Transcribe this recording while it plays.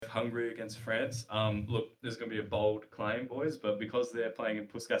Hungary against France. Look, there's going to be a bold claim, boys, but because they're playing in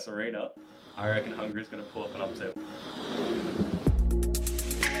Puskas Arena, I reckon Hungary's going to pull off an upset.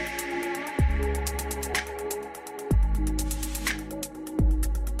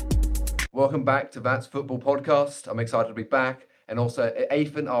 Welcome back to That's Football Podcast. I'm excited to be back. And also,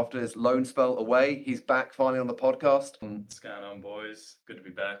 Ethan, after his loan spell away, he's back finally on the podcast. What's going on, boys? Good to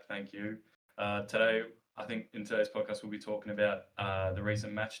be back. Thank you. Today, I think in today's podcast, we'll be talking about the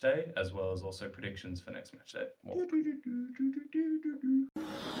recent match day, as well as also predictions for next match day.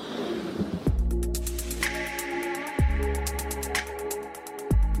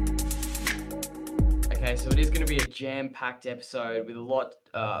 Okay, so it is going to be a jam-packed episode with a lot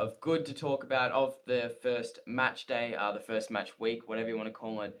of good to talk about of the first match day, the first match week, whatever you want to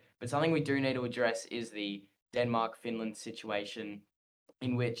call it. But something we do need to address is the Denmark-Finland situation,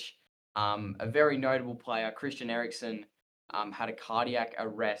 in which a very notable player, Christian Eriksen, had a cardiac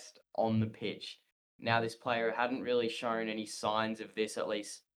arrest on the pitch. Now, this player hadn't really shown any signs of this, at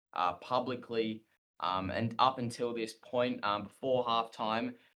least publicly, and up until this point, before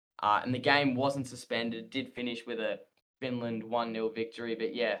halftime. And the game wasn't suspended, did finish with a Finland 1-0 victory.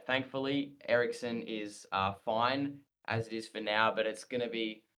 But yeah, thankfully, Eriksen is fine as it is for now, but it's going to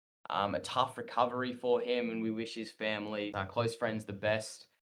be a tough recovery for him, and we wish his family, our close friends, the best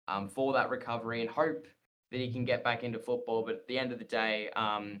for that recovery and hope that he can get back into football. But at the end of the day,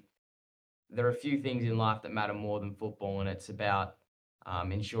 there are a few things in life that matter more than football, and it's about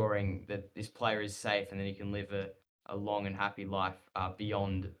ensuring that this player is safe and that he can live a long and happy life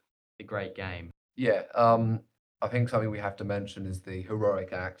beyond the great game. Yeah, I think something we have to mention is the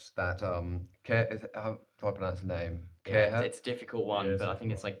heroic act that how do I pronounce the name? Yeah, it's a difficult one, Yeah, but I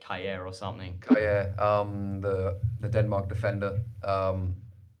think it's like Kajer or something. Kajer, the Denmark defender,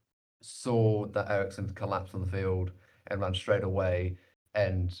 saw that Eriksen collapsed on the field and ran straight away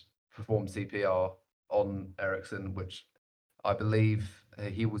and performed CPR on Eriksen, which I believe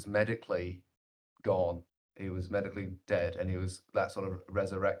he was medically gone. He was medically dead, and he was that sort of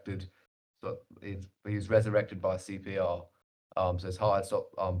resurrected. So he was resurrected by CPR. So his heart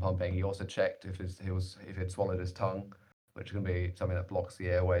stopped pumping. He also checked if he'd swallowed his tongue, which can be something that blocks the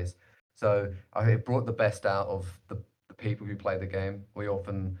airways. So I think it brought the best out of the people who play the game.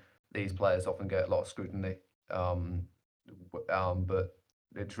 These players often get a lot of scrutiny, but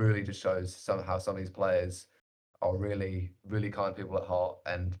it truly just shows how some of these players are really, really kind people at heart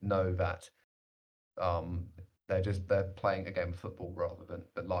and know that they're playing a game of football rather than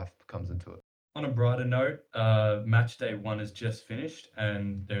that life comes into it. On a brighter note, match day 1 has just finished,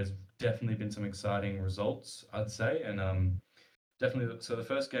 and there's definitely been some exciting results, I'd say. And definitely, so the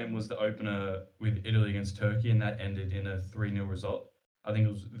first game was the opener with Italy against Turkey, and that ended in a 3-0 result. I think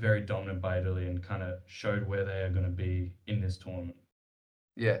it was very dominant by Italy and kind of showed where they are going to be in this tournament.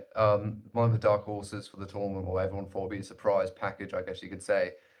 Yeah, one of the dark horses for the tournament, or everyone thought would be a surprise package, I guess you could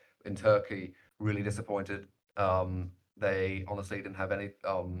say, in Turkey, really disappointed. They honestly didn't have any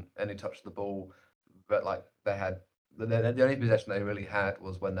touch of the ball, but like they had the only possession they really had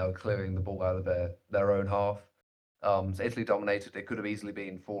was when they were clearing the ball out of their own half. So Italy dominated. It could have easily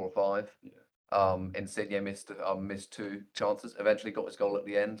been 4 or 5. Insigne missed 2 chances. Eventually got his goal at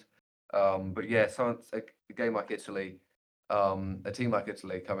the end. But yeah, so a game like Italy, a team like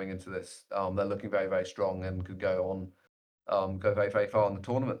Italy coming into this, they're looking very, very strong and could go very, very far in the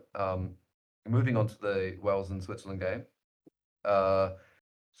tournament. Moving on to the Wales and Switzerland game,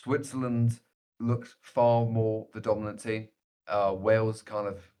 Switzerland looked far more the dominant team. Wales kind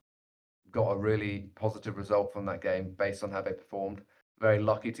of got a really positive result from that game based on how they performed. Very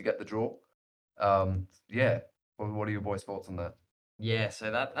lucky to get the draw. Yeah, what are your boys' thoughts on that? Yeah,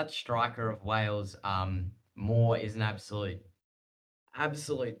 so that striker of Wales, Moore, is an absolute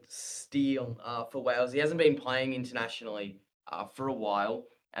steal for Wales. He hasn't been playing internationally for a while,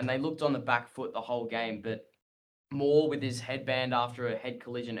 and they looked on the back foot the whole game. But Moore, with his headband after a head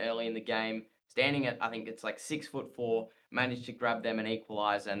collision early in the game, standing at, I think it's like 6'4", managed to grab them an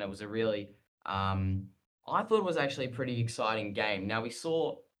equaliser, and it was a really, I thought it was actually a pretty exciting game. Now, we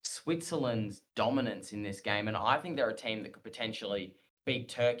saw Switzerland's dominance in this game, and I think they're a team that could potentially beat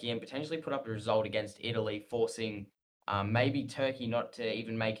Turkey and potentially put up a result against Italy, forcing maybe Turkey not to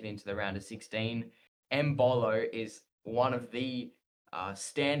even make it into the round of 16. Mbolo is one of the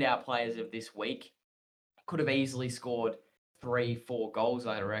standout players of this week. Could have easily scored 3-4 goals,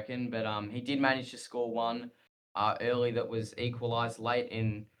 I reckon, but he did manage to score one early that was equalised late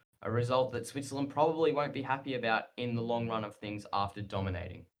in a result that Switzerland probably won't be happy about in the long run of things after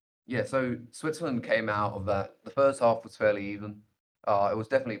dominating. Yeah, so Switzerland came out of that. The first half was fairly even. It was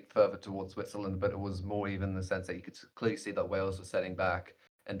definitely further towards Switzerland, but it was more even in the sense that you could clearly see that Wales was setting back.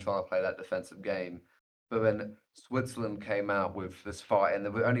 and trying to play that defensive game. But then Switzerland came out with this fight, and they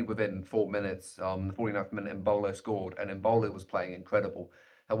were only within 4 minutes. The 49th minute, Embolo scored, and Embolo was playing incredible.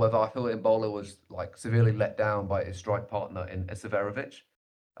 However, I feel Embolo was like severely let down by his strike partner in Severovic.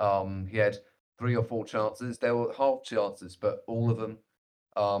 He had 3 or 4 chances. They were half chances, but all of them,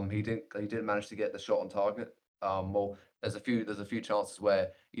 he didn't manage to get the shot on target. Well, there's a few chances where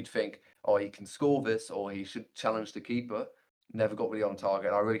you'd think, oh, he can score this, or he should challenge the keeper. Never got really on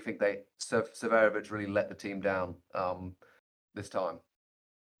target. I really think Severovic really let the team down this time.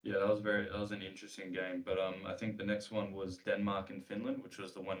 Yeah, that was an interesting game. But I think the next one was Denmark and Finland, which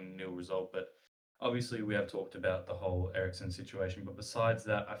was the 1-0 result. But obviously we have talked about the whole Ericsson situation. But besides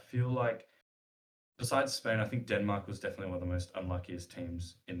that, I feel like besides Spain, I think Denmark was definitely one of the most unluckiest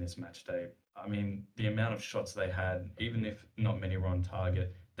teams in this match day. I mean, the amount of shots they had, even if not many were on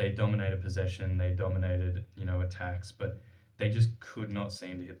target, they dominated possession, they dominated, attacks, but they just could not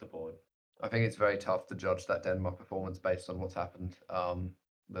seem to hit the board. I think it's very tough to judge that Denmark performance based on what's happened.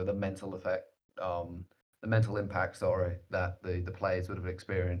 The mental effect, the mental impact, sorry, that the players would have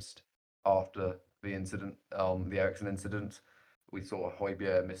experienced after the incident, the Ericsson incident. We saw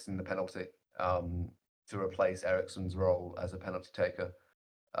Højbjerg missing the penalty to replace Ericsson's role as a penalty taker.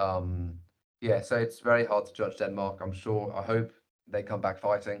 Yeah, so it's very hard to judge Denmark. I hope they come back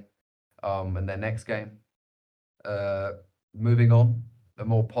fighting in their next game. Moving on, a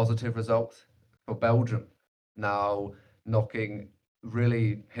more positive result for Belgium. Now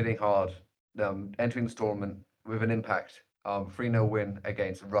really hitting hard, entering this tournament with an impact. 3-0 win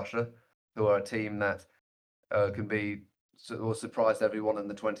against Russia, who are a team that will surprise everyone in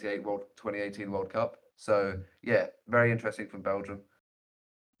the 2018 World Cup. So yeah, very interesting from Belgium.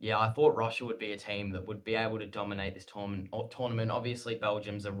 Yeah, I thought Russia would be a team that would be able to dominate this tournament. Obviously,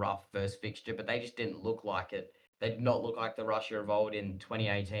 Belgium's a rough first fixture, but they just didn't look like it. They did not look like the Russia of old in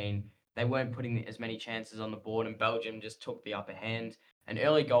 2018. They weren't putting as many chances on the board, and Belgium just took the upper hand. An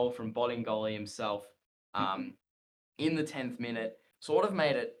early goal from Bolingoli himself in the 10th minute sort of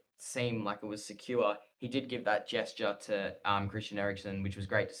made it seem like it was secure. He did give that gesture to Christian Eriksen, which was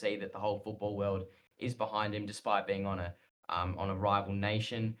great to see that the whole football world is behind him despite being on a rival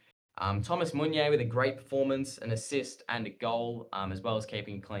nation. Thomas Meunier with a great performance, an assist and a goal, as well as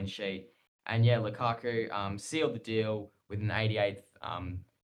keeping a clean sheet. And yeah, Lukaku sealed the deal with an 88th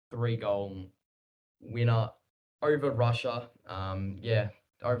 3-goal winner over Russia. Yeah,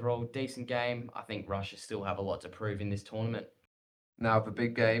 overall decent game. I think Russia still have a lot to prove in this tournament. Now the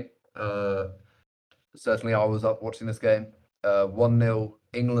big game. Certainly I was up watching this game. 1-0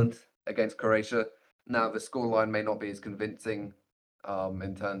 England against Croatia. Now the scoreline may not be as convincing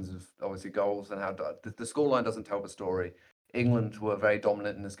in terms of obviously goals and how the scoreline doesn't tell the story. England were very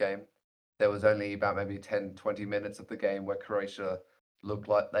dominant in this game. There was only about maybe 10, 20 minutes of the game where Croatia looked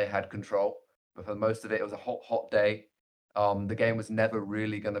like they had control. But for most of it, it was a hot day. The game was never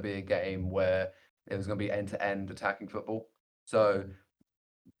really going to be a game where it was going to be end-to-end attacking football. So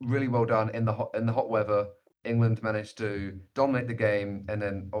really well done in the hot weather. England managed to dominate the game and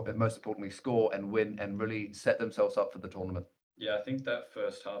then, most importantly, score and win and really set themselves up for the tournament. Yeah, I think that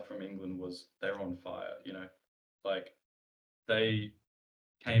first half from England they were on fire, like they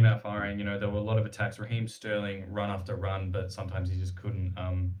came out firing, there were a lot of attacks. Raheem Sterling run after run, but sometimes he just couldn't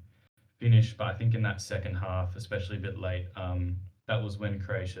finish. But I think in that second half, especially a bit late, that was when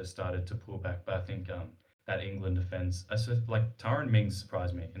Croatia started to pull back. But I think that England defense, like Tyrone Mings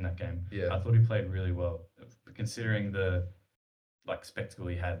surprised me in that game. Yeah. I thought he played really well, considering the spectacle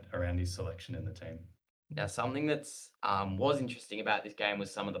he had around his selection in the team. Now, something that's was interesting about this game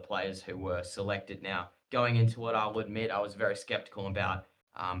was some of the players who were selected. Now, going into it, I'll admit I was very skeptical about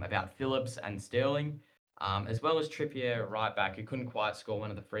Phillips and Sterling, as well as Trippier, right back, who couldn't quite score one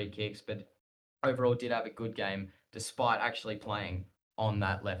of the free kicks, but overall did have a good game despite actually playing on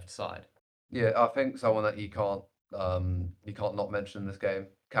that left side. Yeah, I think someone that you can't not mention in this game,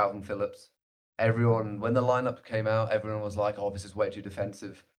 Calvin Phillips. Everyone, when the lineup came out, everyone was like, "Oh, this is way too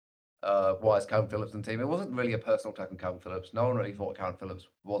defensive. Why is Calvin Phillips in the team?" It wasn't really a personal attack on Calvin Phillips. No one really thought Calvin Phillips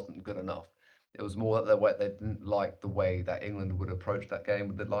wasn't good enough. It was more that they didn't like the way that England would approach that game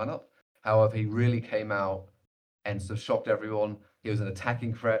with the lineup. However, he really came out and sort of shocked everyone. He was an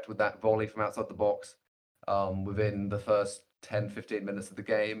attacking threat with that volley from outside the box within the first 10, 15 minutes of the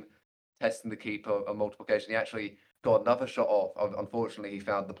game, testing the keeper on multiple occasions. He actually got another shot off. Unfortunately, he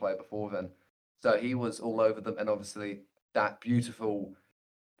found the player before then. So he was all over them. And obviously, that beautiful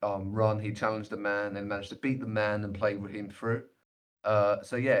run, he challenged the man and managed to beat the man and play Raheem through.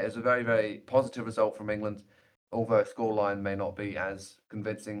 So yeah, it was a very, very positive result from England. Although scoreline may not be as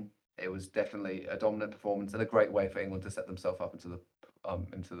convincing, it was definitely a dominant performance and a great way for England to set themselves up into the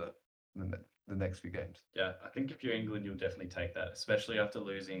into the next few games. Yeah, I think if you're England, you'll definitely take that, especially after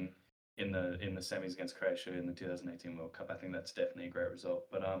losing in the semis against Croatia in the 2018 World Cup. I think that's definitely a great result.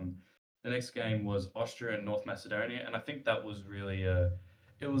 But the next game was Austria and North Macedonia, and I think that was really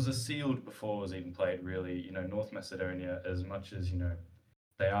it was a sealed before it was even played. Really, North Macedonia, as much as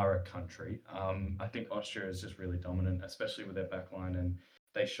they are a country. I think Austria is just really dominant, especially with their backline, and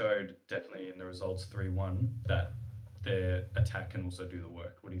they showed definitely in the results 3-1 that their attack can also do the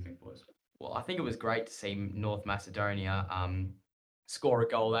work. What do you think, boys? Well, I think it was great to see North Macedonia score a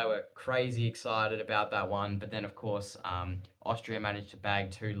goal. They were crazy excited about that one, but then of course Austria managed to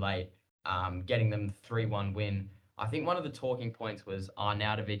bag too late, getting them the 3-1 win. I think one of the talking points was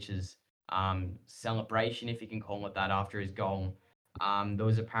Arnautovic's celebration, if you can call it that, after his goal. There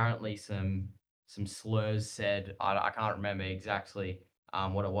was apparently some slurs said. I can't remember exactly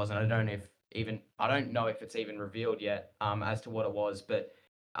what it was, and I don't know if it's even revealed yet as to what it was, but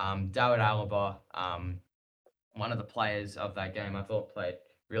David Alaba, one of the players of that game, I thought played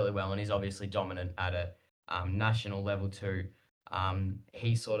really well, and he's obviously dominant at a national level too.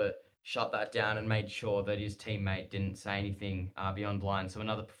 He sort of shut that down and made sure that his teammate didn't say anything beyond line. So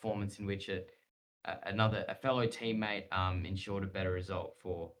another performance in which a fellow teammate ensured a better result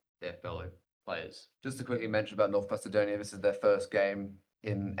for their fellow players. Just to quickly mention about North Macedonia, this is their first game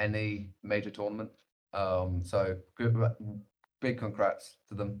in any major tournament. So good, big congrats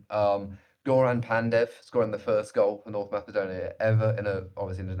to them. Goran Pandev scoring the first goal for North Macedonia ever in a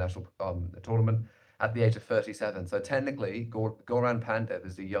obviously international tournament at the age of 37. So technically, Goran Pandev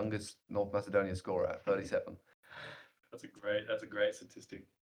is the youngest North Macedonia scorer at 37. That's a great statistic.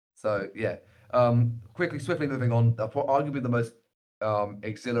 So yeah, swiftly moving on. Arguably the most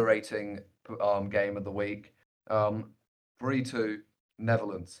exhilarating game of the week. 3-2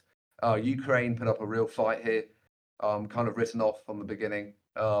 Netherlands. Ukraine put up a real fight here. Kind of written off from the beginning,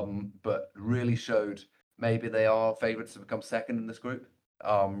 but really showed maybe they are favourites to become second in this group.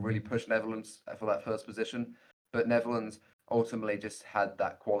 Really pushed Netherlands for that first position, but Netherlands ultimately just had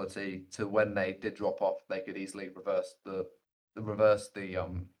that quality to when they did drop off, they could easily reverse the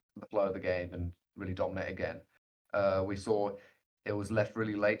flow of the game and really dominate again. We saw it was left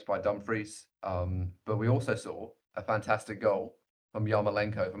really late by Dumfries, but we also saw a fantastic goal from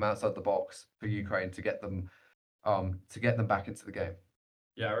Yarmolenko from outside the box for Ukraine to get them back into the game.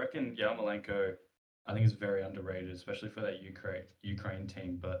 Yeah, I reckon Yarmolenko, I think is very underrated, especially for that Ukraine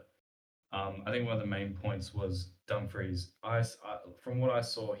team. But I think one of the main points was Dumfries. From what I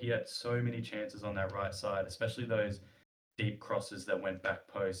saw, he had so many chances on that right side, especially those deep crosses that went back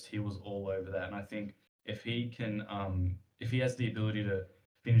post. He was all over that, and I think if he has the ability to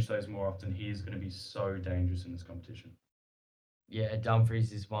finish those more often, he is going to be so dangerous in this competition. Yeah,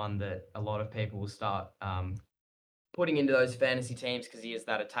 Dumfries is one that a lot of people will start putting into those fantasy teams because he is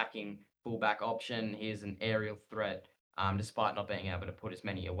that attacking fullback option. He is an aerial threat, despite not being able to put as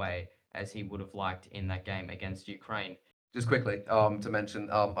many away as he would have liked in that game against Ukraine. Just quickly, to mention,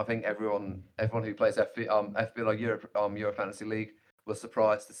 I think everyone who plays FBL Euro Fantasy League was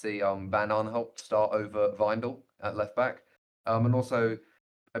surprised to see Van Aanholt start over Wijndal at left back, and also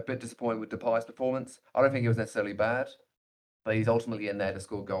a bit disappointed with Depay's performance. I don't think it was necessarily bad, but he's ultimately in there to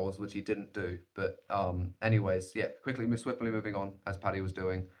score goals, which he didn't do. But anyways, yeah, swiftly moving on, as Paddy was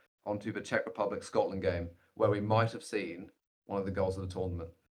doing, onto the Czech Republic-Scotland game, where we might have seen one of the goals of the tournament.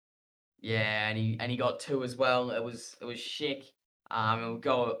 Yeah, and he got two as well. It was Schick. And we'll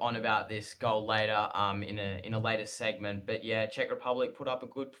go on about this goal later in a later segment. But yeah, Czech Republic put up a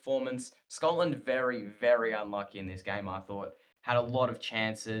good performance. Scotland very, very unlucky in this game, I thought. Had a lot of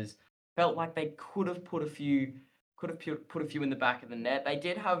chances. Felt like they could have put a few in the back of the net. They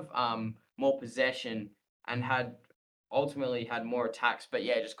did have more possession and ultimately had more attacks, but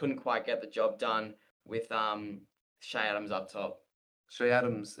yeah, just couldn't quite get the job done with Shay Adams up top. Shay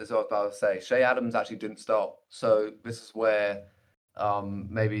Adams is what I was about to say. Shay Adams actually didn't start, so this is where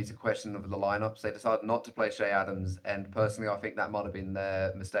maybe it's a question of the lineups. They decided not to play Shay Adams, and personally, I think that might have been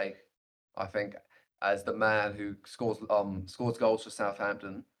their mistake. I think as the man who scores goals for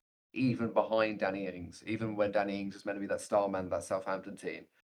Southampton, even behind Danny Ings, even when Danny Ings is meant to be that star man of that Southampton team,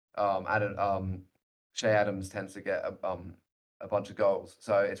 Shay Adams tends to get a bunch of goals.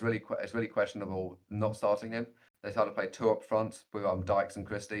 So it's really questionable not starting him. They started to play two up front with Dykes and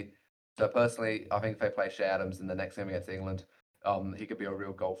Christie. So personally, I think if they play Shay Adams in the next game against England, he could be a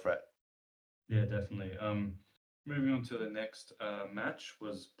real goal threat. Yeah, definitely. Moving on to the next match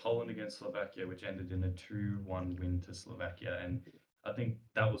was Poland against Slovakia, which ended in a 2-1 win to Slovakia, and I think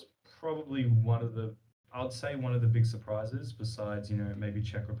that was probably one of the big surprises, besides maybe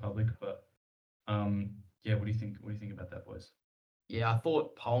Czech Republic. But yeah, what do you think? What do you think about that, boys? Yeah, I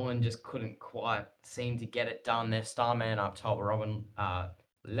thought Poland just couldn't quite seem to get it done. Their star man up top, Robin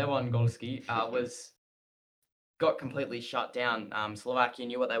Lewandowski, was got completely shut down. Slovakia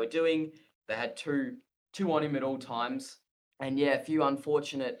knew what they were doing. They had two on him at all times, and yeah, a few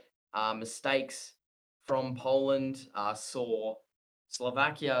unfortunate mistakes from Poland saw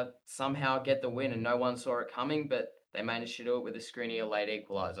Slovakia somehow get the win, and no one saw it coming. But they managed to do it with a Skriniar late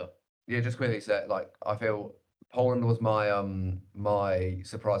equaliser. Yeah, just quickly said, like, I feel Poland was my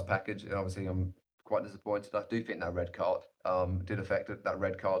surprise package, and obviously I'm quite disappointed. I do think that red card did affect it. That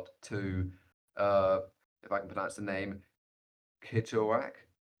red card to if I can pronounce the name, Kichowak.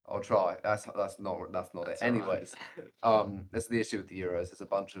 I'll try. That's not it. That's alright. Anyways, that's the issue with the Euros. There's a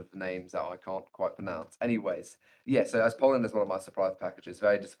bunch of names that I can't quite pronounce. Anyways, yeah. So as Poland is one of my surprise packages,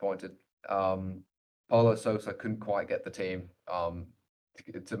 very disappointed. Paulo Sousa couldn't quite get the team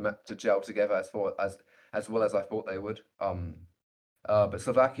to gel together as well as I thought they would. But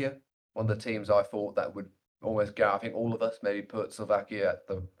Slovakia, one of the teams I thought that would almost get. I think all of us maybe put Slovakia at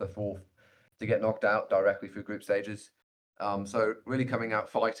the fourth to get knocked out directly through group stages. So really coming out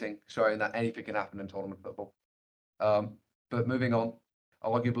fighting, showing that anything can happen in tournament football. But moving on,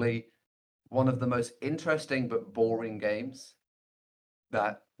 arguably one of the most interesting but boring games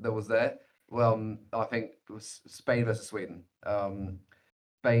that was there. Well, I think it was Spain versus Sweden.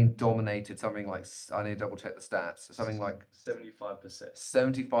 Spain dominated something like I need to double check the stats. Something like 75%.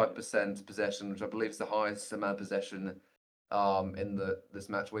 75% possession, which I believe is the highest amount of possession in this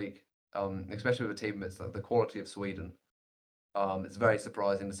match week. Especially with a team that's like the quality of Sweden. It's very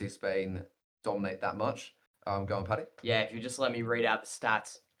surprising to see Spain dominate that much. Go on, Paddy. Yeah, if you just let me read out the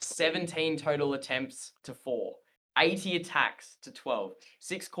stats 17 total attempts to 4, 80 attacks to 12,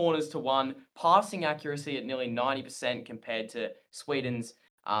 6 corners to 1, passing accuracy at nearly 90% compared to Sweden's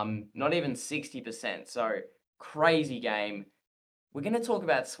not even 60%. So, crazy game. We're going to talk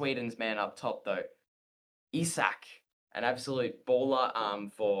about Sweden's man up top, though. Isak, an absolute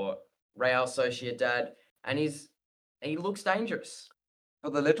baller for Real Sociedad, and he looks dangerous. For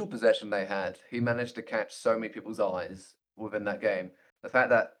the little possession they had, he managed to catch so many people's eyes within that game. The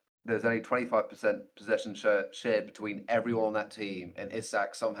fact that there's only 25% possession shared between everyone on that team, and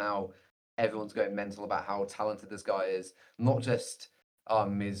Isak somehow everyone's going mental about how talented this guy is. Not just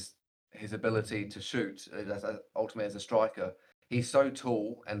his ability to shoot, ultimately as a striker. He's so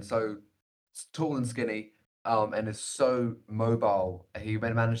tall and skinny, and is so mobile. He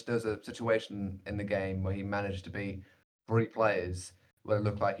managed. There's a situation in the game where he managed to beat 3 players where it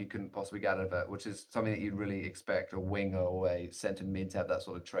looked like he couldn't possibly get out of it, which is something that you'd really expect a winger or a centre mid to have that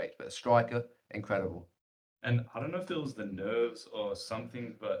sort of trait. But a striker, incredible. And I don't know if it was the nerves or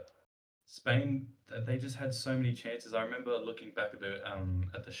something, but Spain, they just had so many chances. I remember looking back at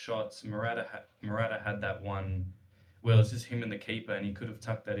the shots. Murata had that one. Well, it's just him and the keeper, and he could have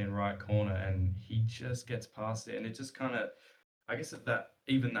tucked that in right corner, and he just gets past it, and it just kind of, I guess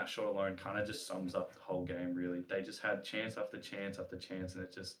even that shot alone kind of just sums up the whole game. Really, they just had chance after chance after chance, and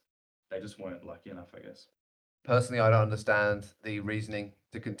they just weren't lucky enough, I guess. Personally, I don't understand the reasoning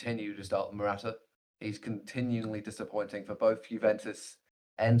to continue to start Murata. He's continually disappointing for both Juventus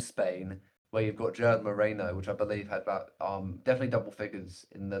and Spain, where you've got Gerard Moreno, which I believe had about definitely double figures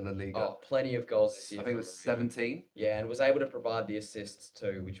in the La Liga. Oh, plenty of goals this year. I think it was 17. Yeah, and was able to provide the assists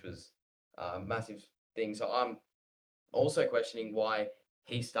too, which was a massive thing. So I'm also questioning why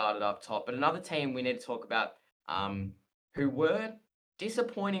he started up top. But another team we need to talk about who were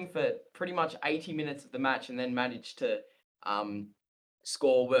disappointing for pretty much 80 minutes of the match and then managed to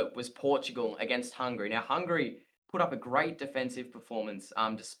score was Portugal against Hungary. Now, Hungary put up a great defensive performance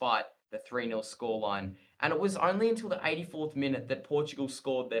despite the 3-0 scoreline. And it was only until the 84th minute that Portugal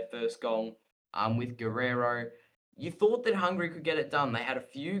scored their first goal with Guerrero. You thought that Hungary could get it done. They had a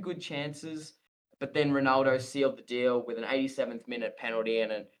few good chances, but then Ronaldo sealed the deal with an 87th minute penalty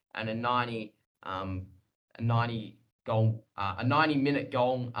and a 90 minute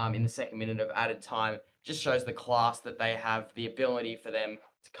goal in the second minute of added time. Just shows the class that they have, the ability for them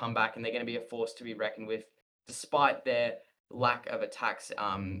to come back, and they're going to be a force to be reckoned with, despite their lack of attacks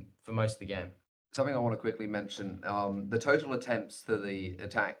for most of the game. Something I want to quickly mention, the total attempts to the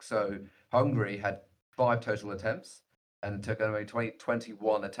attack. So Hungary had 5 total attempts and took only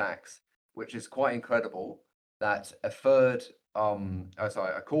 21 attacks, which is quite incredible that a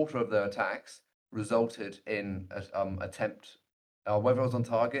quarter of the attacks resulted in an attempt. Whether it was on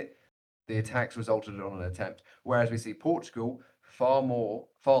target, the attacks resulted on an attempt. Whereas we see Portugal far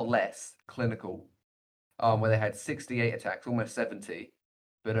less clinical, where they had 68 attacks, almost 70,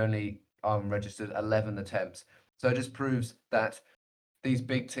 but only registered 11 attempts. So it just proves that these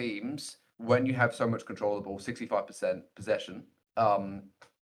big teams, when you have so much control of the ball, 65% possession, um,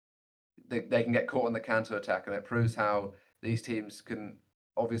 they can get caught on the counter attack, and it proves how these teams can.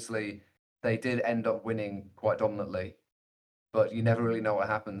 Obviously, they did end up winning quite dominantly, but you never really know what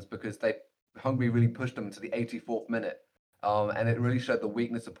happens because Hungary really pushed them to the 84th minute, and it really showed the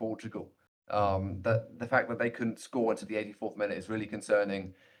weakness of Portugal. That the fact that they couldn't score into the 84th minute is really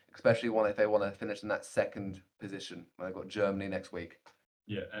concerning, especially if they want to finish in that second position when they've got Germany next week.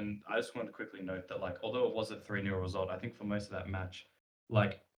 Yeah, and I just wanted to quickly note that, like, although it was a 3-0 result, I think for most of that match,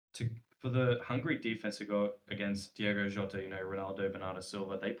 like, for the Hungary defense to go against Diego Jota, Ronaldo, Bernardo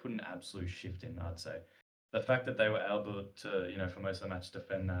Silva, they put an absolute shift in, I'd say. The fact that they were able to, for most of the match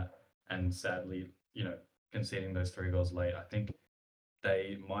defend that and sadly, conceding those 3 goals late, I think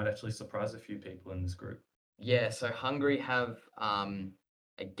they might actually surprise a few people in this group. Yeah, so Hungary have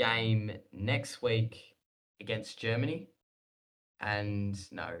a game next week against Germany. And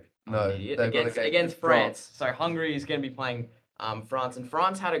no, I'm No, an idiot. they've got a Against game against with France. So Hungary is going to be playing France, and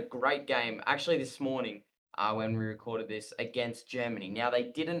France had a great game actually this morning when we recorded this against Germany. Now they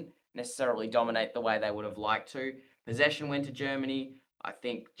didn't necessarily dominate the way they would have liked to. Possession went to Germany. I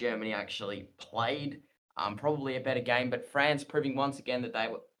think Germany actually played probably a better game, but France proving once again that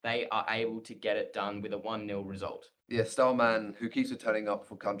they are able to get it done with a 1-0 result. Yeah, star man who keeps turning up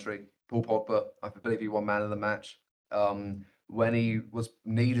for country, Paul Pogba. I believe he won man of the match. When he was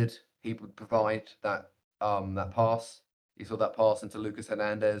needed, he would provide that pass. You saw that pass into Lucas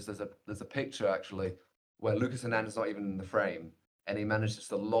Hernandez. There's a picture actually where Lucas Hernandez is not even in the frame, and he manages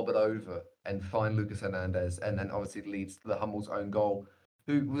to lob it over and find Lucas Hernandez, and then obviously leads to the Hummel's own goal.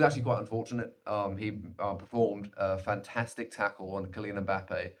 Who was actually quite unfortunate. He performed a fantastic tackle on Kylian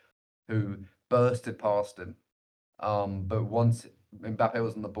Mbappe, who bursted past him. But once Mbappe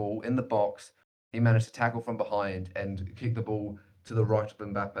was on the ball in the box, he managed to tackle from behind and kick the ball to the right of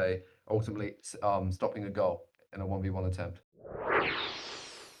Mbappe, ultimately stopping a goal in a 1v1 attempt.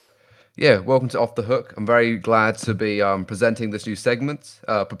 Yeah, welcome to Off the Hook. I'm very glad to be presenting this new segment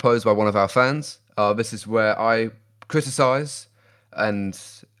proposed by one of our fans. This is where I criticize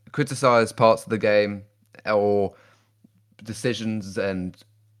parts of the game or decisions and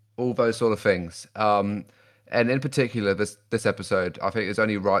all those sort of things. And in particular, this episode, I think it's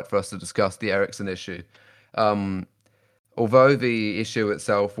only right for us to discuss the Eriksen issue. Although the issue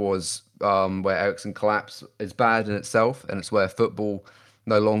itself was where Eriksen collapsed is bad in itself, and it's where football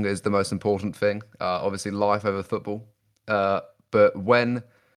no longer is the most important thing. Obviously, life over football. But when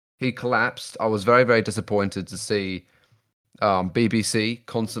he collapsed, I was very, very disappointed to see BBC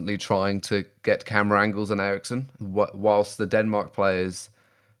constantly trying to get camera angles on Eriksen, whilst the Denmark players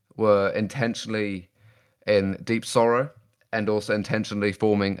were intentionally in deep sorrow and also intentionally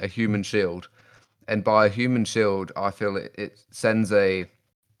forming a human shield. And by a human shield, I feel it sends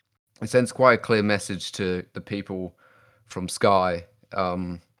quite a clear message to the people from Sky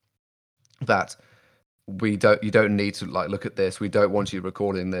that you don't need to look at this. We don't want you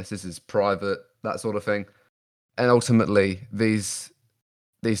recording this. This is private, that sort of thing. And ultimately, these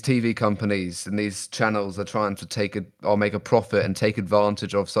TV companies and these channels are trying to make a profit and take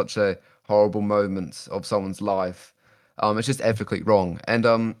advantage of such a horrible moment of someone's life. It's just ethically wrong.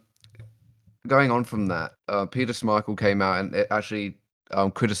 And going on from that, Peter Schmeichel came out and it actually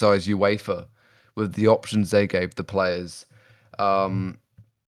criticized UEFA with the options they gave the players. It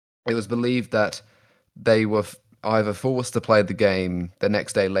was believed that they were either forced to play the game the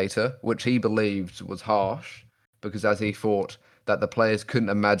next day later, which he believed was harsh, because as he thought that the players couldn't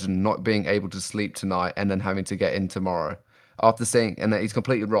imagine not being able to sleep tonight and then having to get in tomorrow. And he's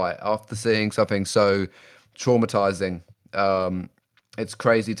completely right, after seeing something so traumatizing, it's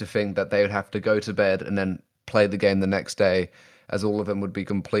crazy to think that they would have to go to bed and then play the game the next day, as all of them would be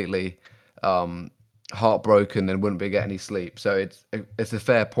completely heartbroken and wouldn't be getting any sleep. So it's a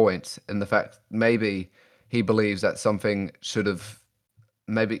fair point in the fact maybe he believes that things should have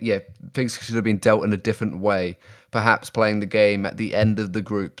been dealt in a different way. Perhaps playing the game at the end of the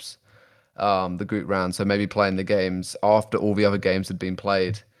group round. So maybe playing the games after all the other games had been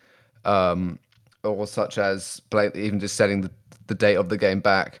played, or such as even just setting the date of the game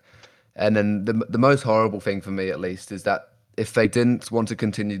back. And then the most horrible thing for me, at least, is that if they didn't want to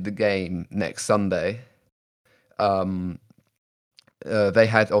continue the game next Sunday, they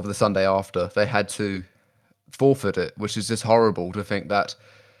had, of the Sunday after, they had to forfeit it, which is just horrible to think that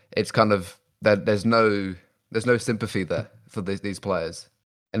it's kind of that there's no sympathy there for these players.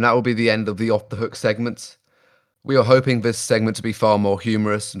 And that will be the end of the Off the Hook segment. We are hoping this segment to be far more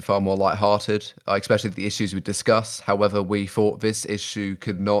humorous and far more lighthearted, especially the issues we discuss. However, we thought this issue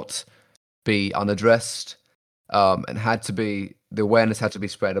could not be unaddressed, and the awareness had to be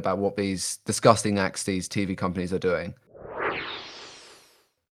spread about what these disgusting acts these TV companies are doing.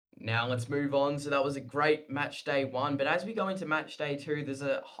 Now let's move on. So that was a great match day 1, but as we go into match day 2, there's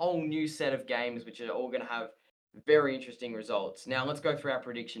a whole new set of games which are all going to have very interesting results. Now let's go through our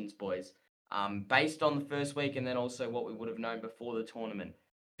predictions, boys. Based on the first week and then also what we would have known before the tournament.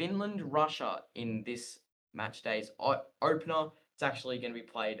 Finland, Russia in this match day's opener. It's actually going to be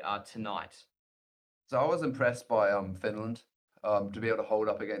played tonight. So I was impressed by Finland to be able to hold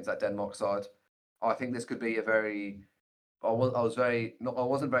up against that Denmark side. I think this could be a very. I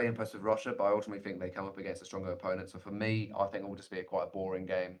wasn't very impressed with Russia, but I ultimately think they come up against a stronger opponent. So for me, I think it will just be quite a boring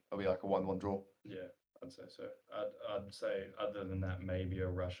game. It'll be like a 1-1 draw. Yeah, I'd say so. I'd say other than that, maybe a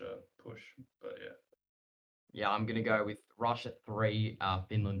Russia push, but yeah. Yeah, I'm gonna go with Russia 3,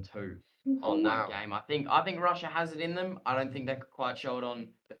 Finland 2 on Wow. that game. I think Russia has it in them. I don't think they could quite show it on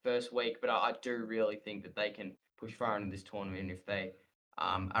the first week, but I do really think that they can push far into this tournament if they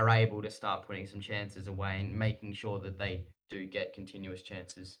are able to start putting some chances away and making sure that they do get continuous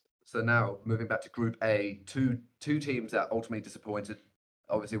chances. So now moving back to Group A, two teams that ultimately disappointed.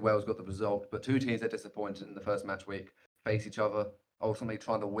 Obviously, Wales got the result, but two teams that disappointed in the first match week face each other, ultimately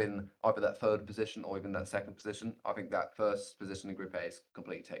trying to win either that third position or even that second position. I think that first position in Group A is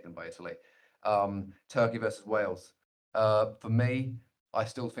completely taken by Italy. Turkey versus Wales. For me, I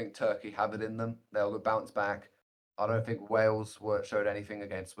still think Turkey have it in them. They'll bounce back. I don't think Wales showed anything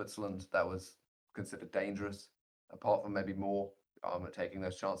against Switzerland that was considered dangerous, apart from maybe more at taking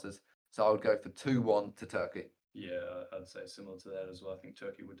those chances. So I would go for 2-1 to Turkey. Yeah, I'd say similar to that as well. I think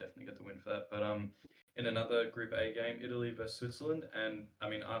Turkey would definitely get the win for that. But in another Group A game, Italy versus Switzerland, and I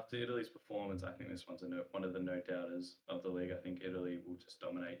mean after Italy's performance, I think this one's one of the no doubters of the league. I think Italy will just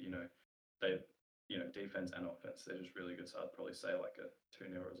dominate. They, defense and offense, they're just really good. So I'd probably say like a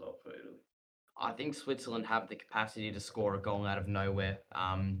 2-0 result for Italy. I think Switzerland have the capacity to score a goal out of nowhere.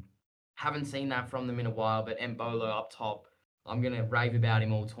 Haven't seen that from them in a while, but Mbolo up top, I'm going to rave about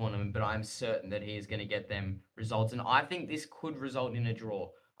him all tournament, but I'm certain that he is going to get them results. And I think this could result in a draw.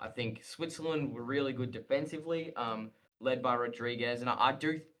 I think Switzerland were really good defensively, led by Rodriguez, and I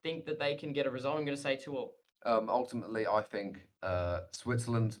do think that they can get a result. I'm going to say 2-2. Ultimately, I think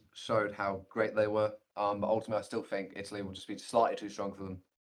Switzerland showed how great they were. But ultimately, I still think Italy will just be slightly too strong for them,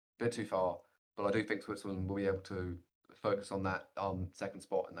 a bit too far. But I do think Switzerland will be able to focus on that second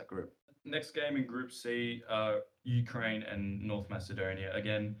spot in that group. Next game in Group C, Ukraine and North Macedonia.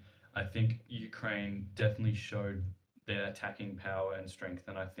 Again, I think Ukraine definitely showed their attacking power and strength,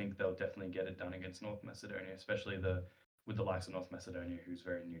 and I think they'll definitely get it done against North Macedonia, especially with the likes of North Macedonia, who's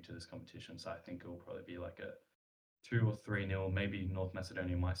very new to this competition. So I think it will probably be like a 2 or 3-0. Maybe North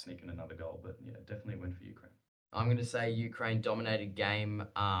Macedonia might sneak in another goal, but yeah, definitely win for Ukraine. I'm going to say Ukraine dominated game.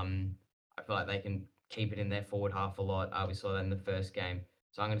 I feel like they can keep it in their forward half a lot. We saw that in the first game.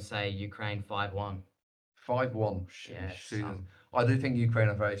 So I'm going to say Ukraine 5-1. 5-1. Yes, Jesus. I do think Ukraine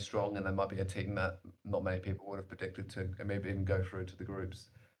are very strong, and they might be a team that not many people would have predicted to maybe even go through to the groups.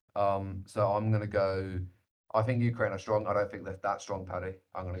 So I'm going to go. I think Ukraine are strong. I don't think they're that strong, Paddy.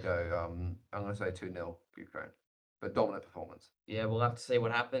 I'm going to go. I'm going to say 2-0 Ukraine, but dominant performance. Yeah, we'll have to see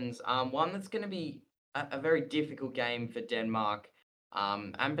what happens. One that's going to be a very difficult game for Denmark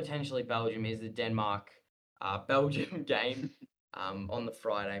and potentially Belgium is the Denmark Belgium game on the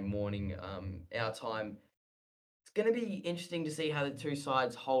Friday morning, our time. It's going to be interesting to see how the two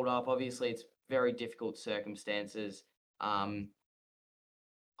sides hold up. Obviously, it's very difficult circumstances. I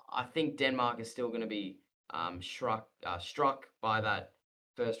think Denmark is still going to be struck by that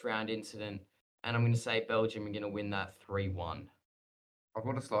first round incident, and I'm going to say Belgium are going to win that 3-1. I've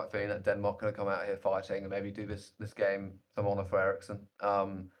got a slight feeling that Denmark going to come out here fighting and maybe do this game some honour for Ericsson.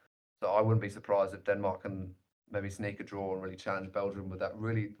 So I wouldn't be surprised if Denmark can maybe sneak a draw and really challenge Belgium with that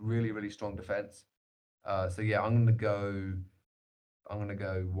really, really, really strong defence. So yeah, I'm gonna go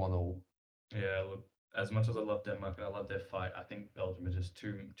 1-1. Yeah, look, as much as I love Denmark and I love their fight, I think Belgium are just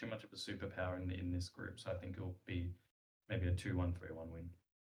too much of a superpower in this group. So I think it'll be maybe a 2-1, 3-1 win.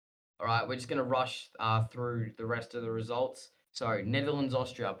 All right, we're just going to rush through the rest of the results. So Netherlands,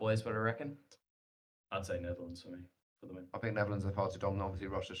 Austria, boys, what do you reckon? I'd say Netherlands for me for the win. I think Netherlands are far too dominant. Obviously,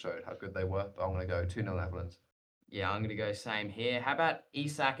 Russia showed how good they were, but I'm gonna go 2-0 Netherlands. Yeah, I'm going to go same here. How about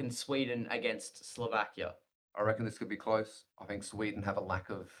Isak and Sweden against Slovakia? I reckon this could be close. I think Sweden have a lack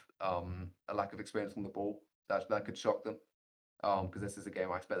of experience on the ball. That could shock them. Because this is a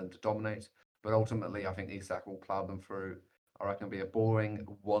game I expect them to dominate. But ultimately, I think Isak will plough them through. I reckon it'll be a boring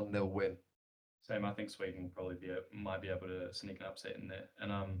 1-0 win. Same. I think Sweden might be able to sneak an upset in there.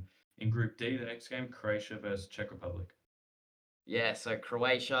 And in Group D, the next game, Croatia versus Czech Republic. Yeah, so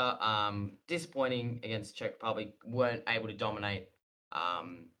Croatia, disappointing against Czech Republic, weren't able to dominate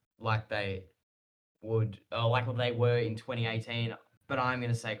like they would, like what they were in 2018. but I'm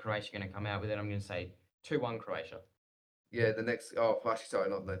going to say Croatia going to come out with it. I'm going to say 2-1 Croatia. Yeah, the next. Oh, actually, sorry,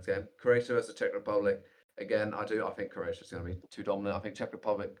 not the next game. Croatia versus Czech Republic. Again, I think Croatia's going to be too dominant. I think Czech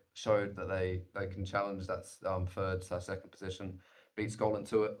Republic showed that they can challenge that third/second position, beat Scotland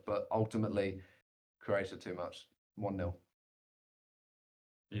to it, but ultimately, Croatia too much. 1-0.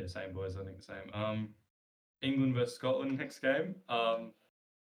 Yeah, same boys. I think the same. England versus Scotland next game.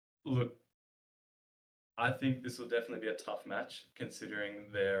 Look, I think this will definitely be a tough match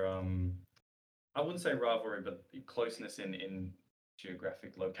considering their I wouldn't say rivalry, but the closeness in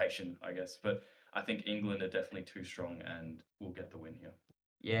geographic location, I guess. But I think England are definitely too strong and will get the win here.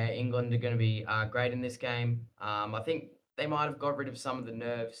 Yeah, England are going to be great in this game. I think they might have got rid of some of the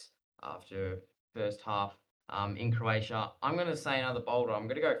nerves after first half in Croatia. I'm going to say another bolder. I'm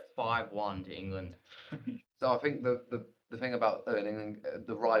going to go 5-1 to England. So I think the thing about England,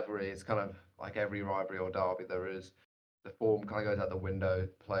 the rivalry is kind of like every rivalry or derby there is. The form kind of goes out the window.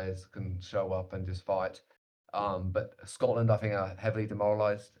 Players can show up and just fight. But Scotland, I think, are heavily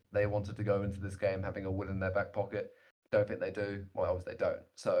demoralised. They wanted to go into this game having a win in their back pocket. Don't think they do. Well, obviously they don't.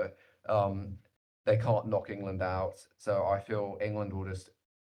 So they can't knock England out. So I feel England will just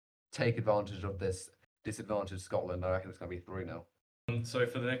take advantage of this disadvantaged Scotland. I reckon it's going to be 3-0. So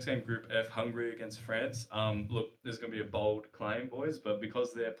for the next game, Group F, Hungary against France. Look, there's going to be a bold claim, boys, but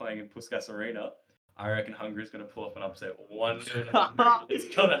because they're playing in Puskas Arena, I reckon Hungary's going to pull off an upset 1-0.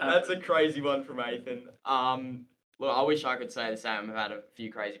 It's gonna happen. That's a crazy one from Ethan. Look, I wish I could say the same. I've had a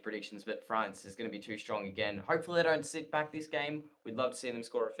few crazy predictions, but France is going to be too strong again. Hopefully they don't sit back this game. We'd love to see them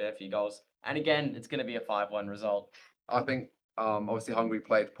score a fair few goals. And again, it's going to be a 5-1 result. I think obviously Hungary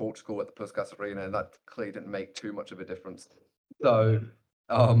played Portugal at the Puskas Arena, and that clearly didn't make too much of a difference. So,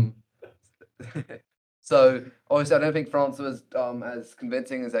 so obviously I don't think France was as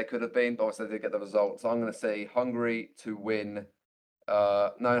convincing as they could have been, but obviously they did get the result. So I'm going to say Hungary to win.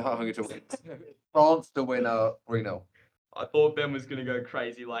 No, not Hungary to win. France to win 3-0. I thought Ben was going to go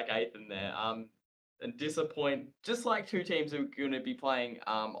crazy like Ethan there. And disappoint, just like two teams who are going to be playing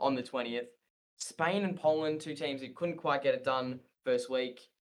on the 20th. Spain and Poland, two teams who couldn't quite get it done first week.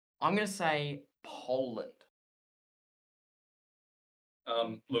 I'm going to say Poland.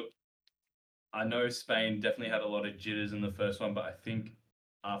 Look, I know Spain definitely had a lot of jitters in the first one, but I think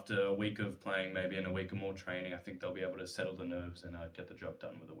after a week of playing, maybe in a week of more training, I think they'll be able to settle the nerves and get the job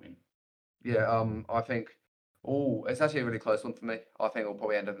done with a win. Yeah, I think. Oh, it's actually a really close one for me. I think it'll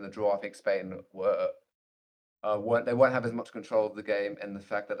probably end up in the draw. I think Spain won't have as much control of the game, and the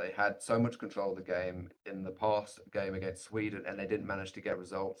fact that they had so much control of the game in the past game against Sweden and they didn't manage to get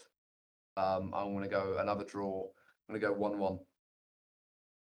results. I'm going to go another draw. I'm going to go 1-1.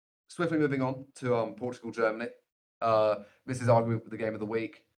 Swiftly moving on to Portugal Germany. This is arguably the game of the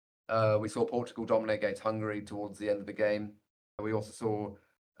week. We saw Portugal dominate against Hungary towards the end of the game. We also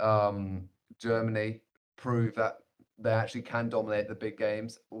saw Germany prove that they actually can dominate the big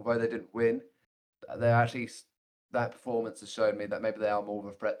games. Although they didn't win, that performance has shown me that maybe they are more of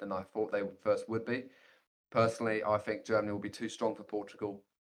a threat than I thought they first would be. Personally, I think Germany will be too strong for Portugal.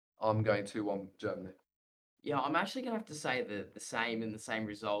 I'm going 2-1 Germany. Yeah, I'm actually going to have to say the same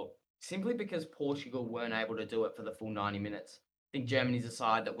result, simply because Portugal weren't able to do it for the full 90 minutes. I think Germany's a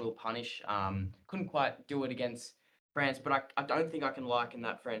side that will punish. Couldn't quite do it against France, but I don't think I can liken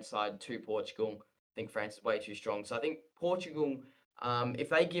that French side to Portugal. I think France is way too strong. So I think Portugal, if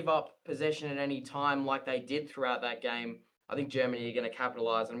they give up possession at any time like they did throughout that game, I think Germany are going to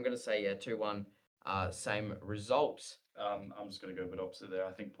capitalise. And I'm going to say, 2-1, same results. I'm just going to go a bit opposite there.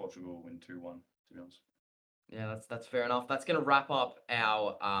 I think Portugal will win 2-1, to be honest. Yeah, that's fair enough. That's going to wrap up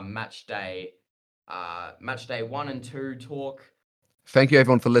our match day 1 and 2 talk. Thank you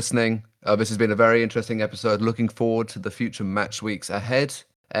everyone for listening. This has been a very interesting episode. Looking forward to the future match weeks ahead.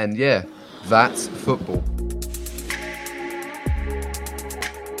 And yeah, that's football.